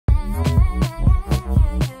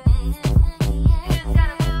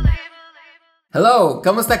Hello!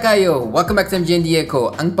 Kamusta kayo? Welcome back to MGNDA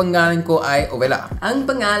ko. Ang pangalan ko ay Ovela. Ang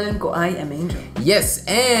pangalan ko ay Angel. Yes,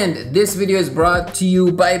 and this video is brought to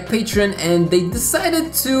you by a patron, and they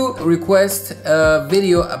decided to request a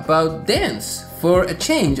video about dance for a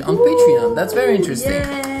change on Patreon. That's very interesting.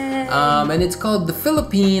 And it's called the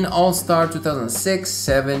Philippine All-Star 2006,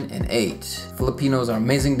 7, and 8. Filipinos are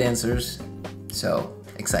amazing dancers, so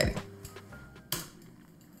exciting.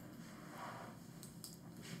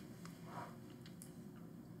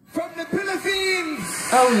 From the Philippines!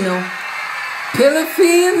 Oh no.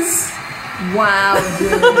 Philippines? Wow,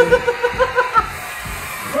 dude.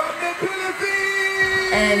 From the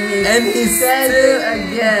Philippines! And he said it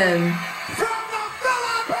again. From the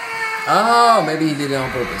Philippines! Oh, maybe he did it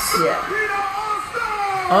on purpose. Yeah.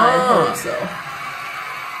 All-Star! I hope so.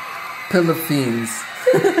 Philippines.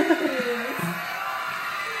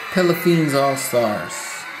 Philippines All-Stars.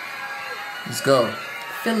 Let's go.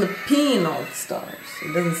 Philippine All-Stars.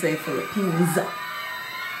 It doesn't say Philippines.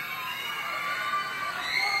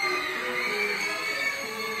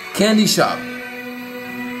 Candy shop.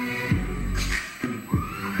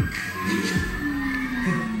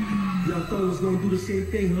 Y'all thought I was gonna do the same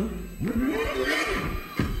thing, huh?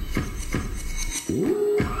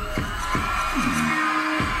 Ooh!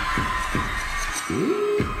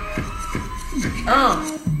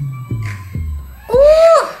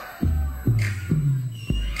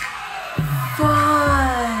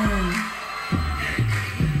 Fun!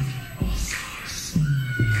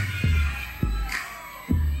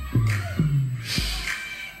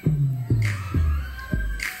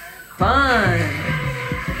 Fun!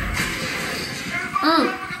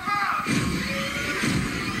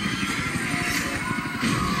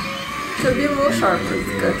 So be a little sharper.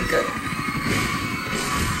 Good, good.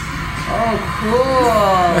 Oh, cool!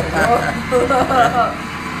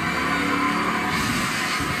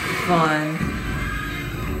 Fun.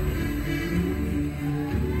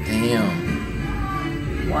 Damn.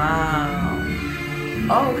 Wow.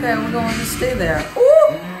 Oh, okay, we're going to stay there. Ooh!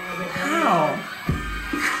 How?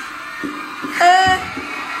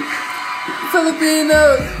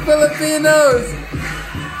 Filipinos! Filipinos!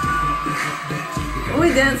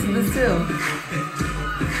 We danced this too.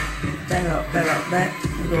 Back up, back.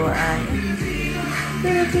 Go eye.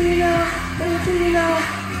 Filipino, Filipino.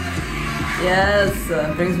 Yes,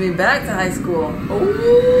 brings me back to high school. Ooh.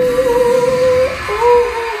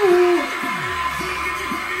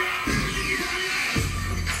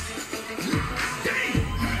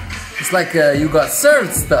 It's like you got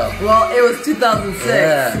served stuff. Well, it was 2006,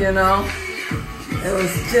 Yeah. you know? It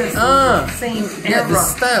was just the same era. Yeah, the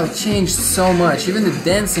style changed so much, even the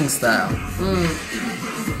dancing style.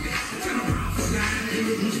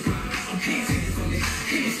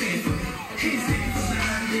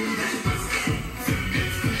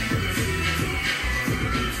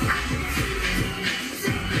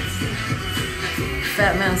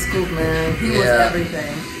 Fat Man Scoop, man. He was Yeah.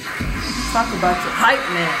 everything. Talk about your hype,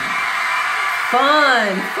 man.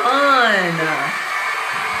 Fun.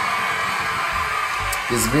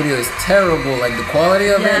 This video is terrible, like the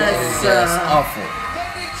quality of it Yes, is just awful.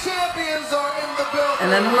 The champions are in the building!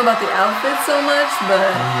 And I don't know about the outfit so much,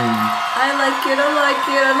 but I like it. I don't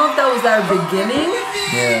know if that was our beginning,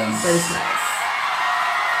 Yeah. but it's nice.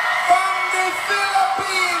 From the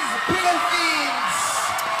Philippines!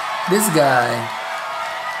 This guy,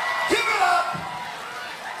 Give it up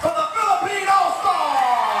for the Philippine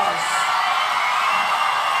All-Stars!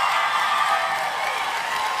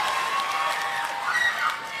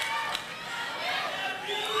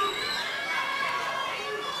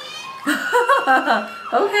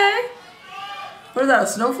 Okay. What is that, a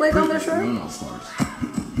snowflake on their shirt?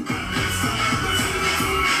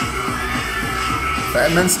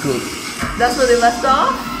 Fat Man Scoop. That's where they left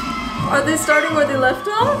off? Are they starting where they left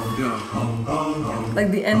off?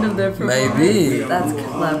 Like the end of their performance? Maybe. That's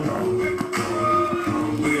clever.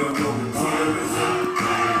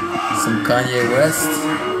 Some Kanye West.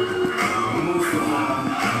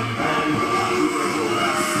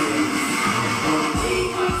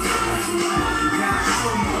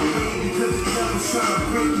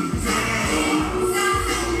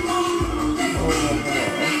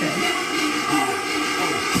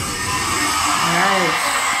 Nice.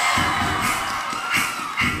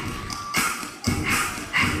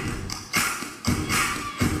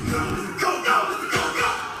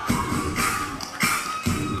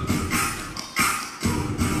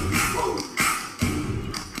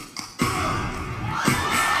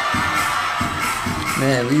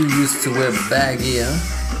 Man, we used to wear baggy, huh?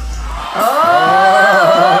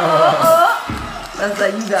 That's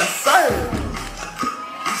like you got served.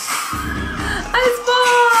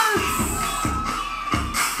 Icebox!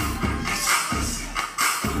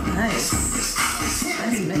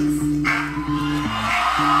 mix.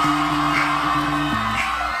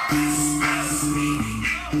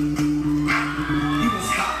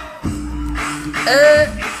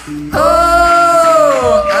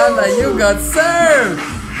 Oh, Anna, you got served.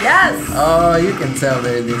 Yes. Oh, you can tell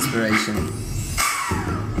they're the inspiration.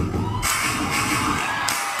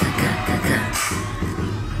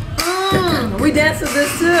 We danced to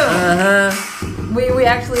this too. We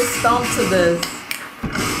actually stomped to this.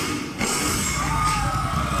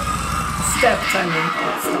 Stepped, I mean,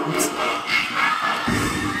 not stomped.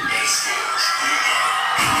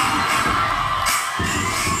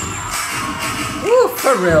 Woo,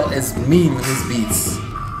 Pharrell is mean with his beats.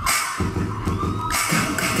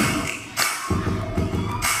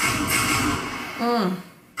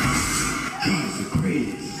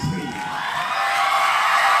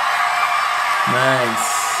 Nice.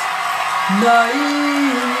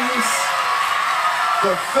 Nice.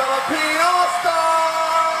 The Philippine All-Star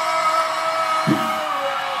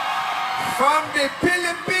from the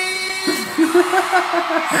Philippines.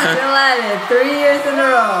 Still at it, 3 years in a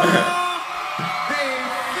row. The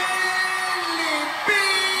Philippines.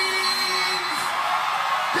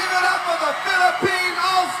 Give it up for the Philippine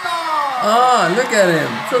All-Star. Oh, look at him.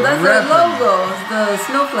 So that's their logo, it's the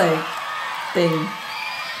snowflake thing.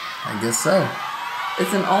 I guess so.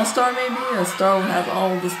 It's an all-star maybe? A star will have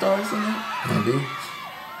all the stars in it? Maybe.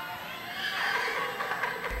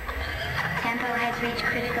 Tempo has reached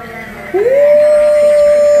critical level.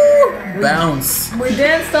 Bounce. We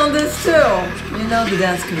danced on this too. You know the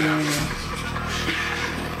dance community.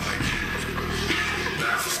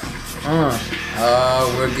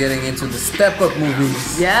 We're getting into the step-up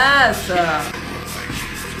movies. Yes.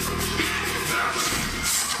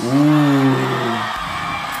 Ooh.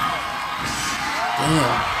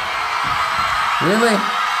 Damn. Really?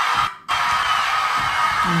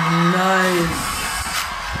 Nice.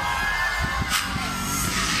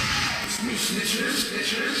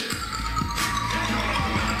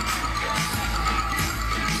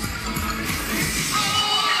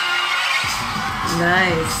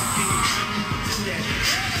 Nice.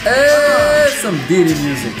 Some Diddy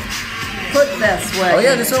music. Put that swag. Oh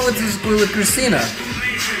yeah, in this it. one with Christina.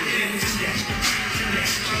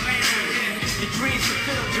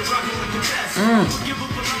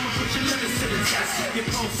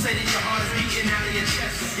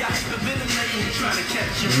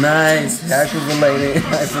 Nice, hyperventilating.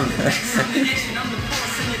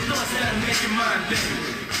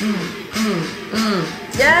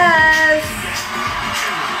 Yes.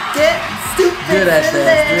 Get stupid. Do that in dance.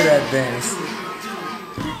 there. Do that dance.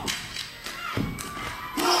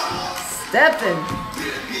 Stepping.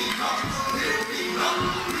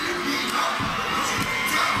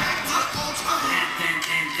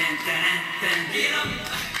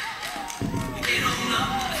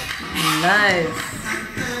 Nice.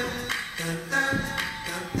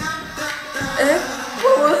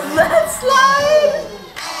 What was that slide?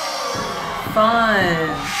 Fun.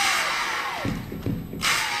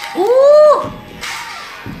 Ooh.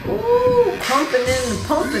 Ooh, pumping in and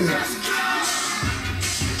pumping it.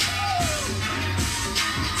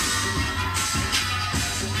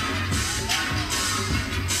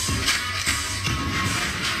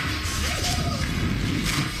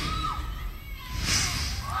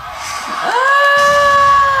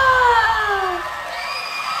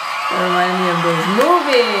 Remind me of those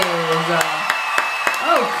movies.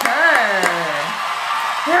 Okay.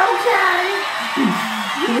 Okay.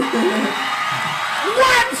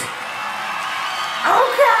 What?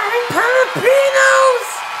 Okay. Filipinos.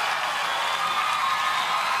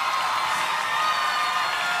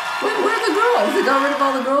 Wait, where are the girls? They got rid of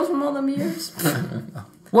all the girls from all them years?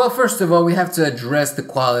 Well, first of all, we have to address the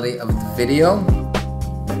quality of the video.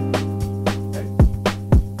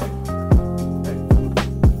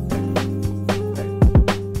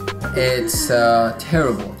 It's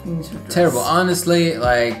terrible. Terrible. Honestly,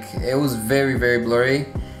 like, it was very, very blurry,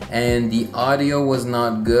 and the audio was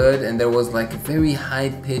not good, and there was like a very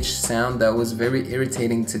high-pitched sound that was very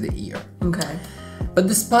irritating to the ear. Okay. But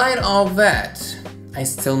despite all that, I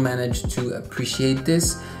still managed to appreciate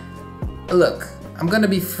this. Look, I'm gonna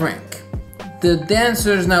be frank. The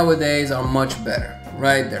dancers nowadays are much better,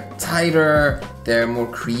 right? They're tighter, they're more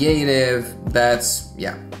creative,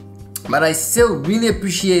 yeah. But I still really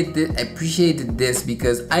appreciated this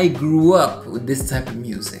because I grew up with this type of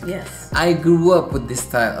music. Yes. I grew up with this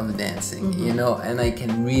style of dancing, you know, and I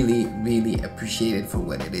can really, really appreciate it for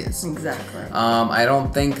what it is. Exactly. I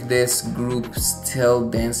don't think this group still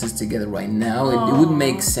dances together right now. It would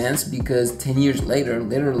make sense because 10 years later,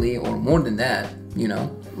 literally, or more than that, you know.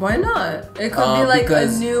 Why not? It could be like a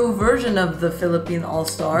new version of the Philippine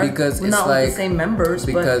All-Star. Because it's not like with the same members.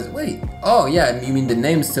 Because wait, oh yeah, you mean the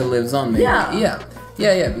name still lives on? Maybe.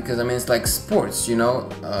 Yeah. Because I mean it's like sports, you know.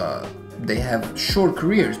 They have short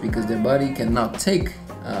careers because their body cannot take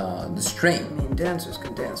the strain. I mean, dancers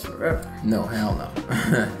can dance forever. No, hell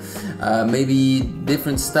no. Maybe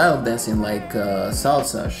different style of dancing, like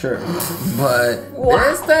salsa, sure. But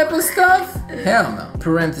this type of stuff, hell no.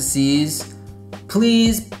 Parentheses,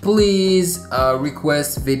 please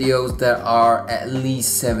request videos that are at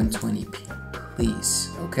least 720p.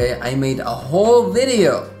 Please, okay? I made a whole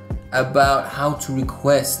video about how to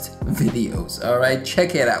request videos, alright?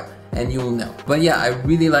 Check it out and you'll know. But yeah, I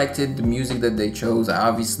really liked it, the music that they chose.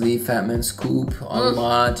 Obviously, Fat Man Scoop a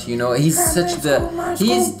lot, you know. He's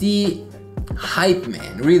he's the hype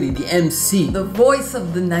man, really, the MC. The voice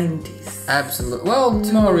of the 90s. Absolutely. Well,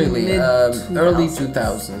 not really. Early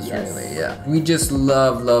 2000s, yes. Really, yeah. We just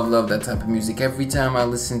love that type of music. Every time I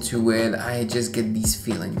listen to it, I just get these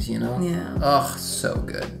feelings, you know? Yeah. Oh, so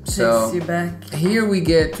good. Takes you back. Here we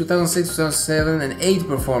get 2006, 2007, and 8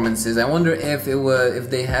 performances. I wonder if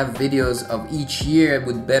they have videos of each year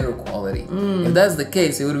with better quality. If that's the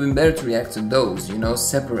case, it would have been better to react to those, you know,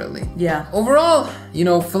 separately. Yeah. Overall, you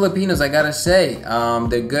know, Filipinos, I gotta say,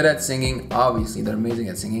 they're good at singing. Obviously, they're amazing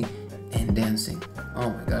at singing. And dancing. Oh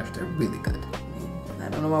my gosh, they're really good. I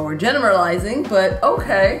don't know why we're generalizing, but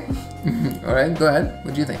okay. Alright, go ahead.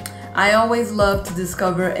 What do you think? I always love to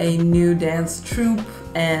discover a new dance troupe,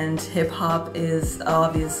 and hip-hop is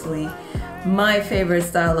obviously my favorite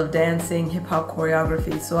style of dancing, hip-hop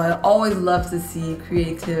choreography. So I always love to see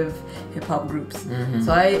creative hip-hop groups.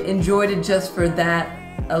 So I enjoyed it just for that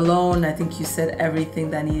alone. I think you said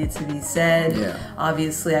everything that needed to be said. Yeah.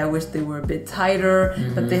 Obviously, I wish they were a bit tighter,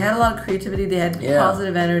 but they had a lot of creativity. They had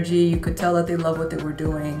positive energy. You could tell that they loved what they were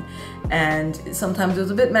doing. And sometimes it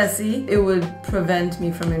was a bit messy. It would prevent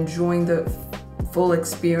me from enjoying the full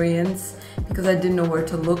experience because I didn't know where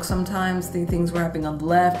to look sometimes. Things were happening on the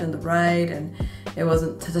left and the right, and it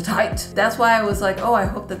wasn't tight. That's why I was like, oh, I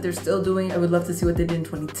hope that they're still doing it. I would love to see what they did in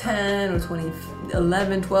 2010 or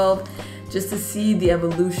 2011, 12. Just to see the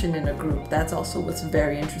evolution in a group. That's also what's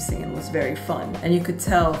very interesting and was very fun. And you could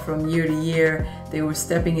tell from year to year, they were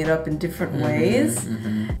stepping it up in different ways.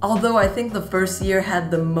 Although I think the first year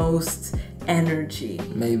had the most energy.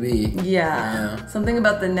 Maybe. Yeah. Something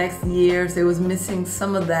about the next years, it was missing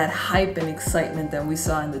some of that hype and excitement that we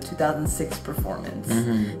saw in the 2006 performance.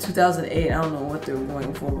 2008, I don't know what they were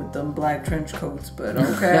going for with them black trench coats, but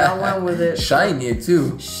okay, I went with it. Shiny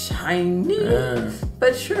too. Shiny.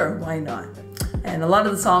 But sure, why not? And a lot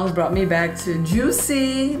of the songs brought me back to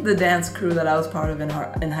Juicy, the dance crew that I was part of in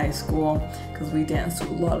high school, because we danced to a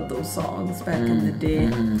lot of those songs back in the day.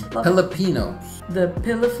 Filipinos. The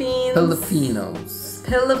Philippines.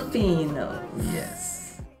 Filipinos.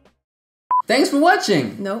 Yes. Thanks for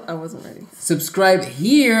watching. No, I wasn't ready. Subscribe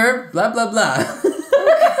here, blah, blah, blah.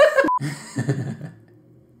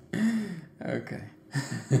 Okay.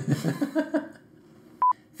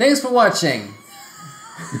 Thanks for watching.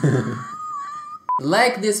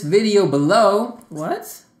 Like this video below.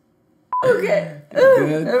 What? Okay.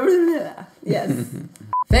 Good. Yes.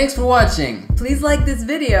 Thanks for watching. Please like this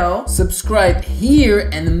video. Subscribe here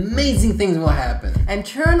and amazing things will happen. And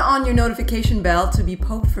turn on your notification bell to be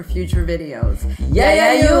poked for future videos.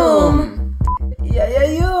 Yayayum!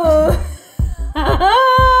 Yayayum!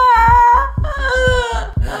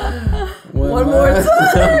 One more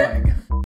time.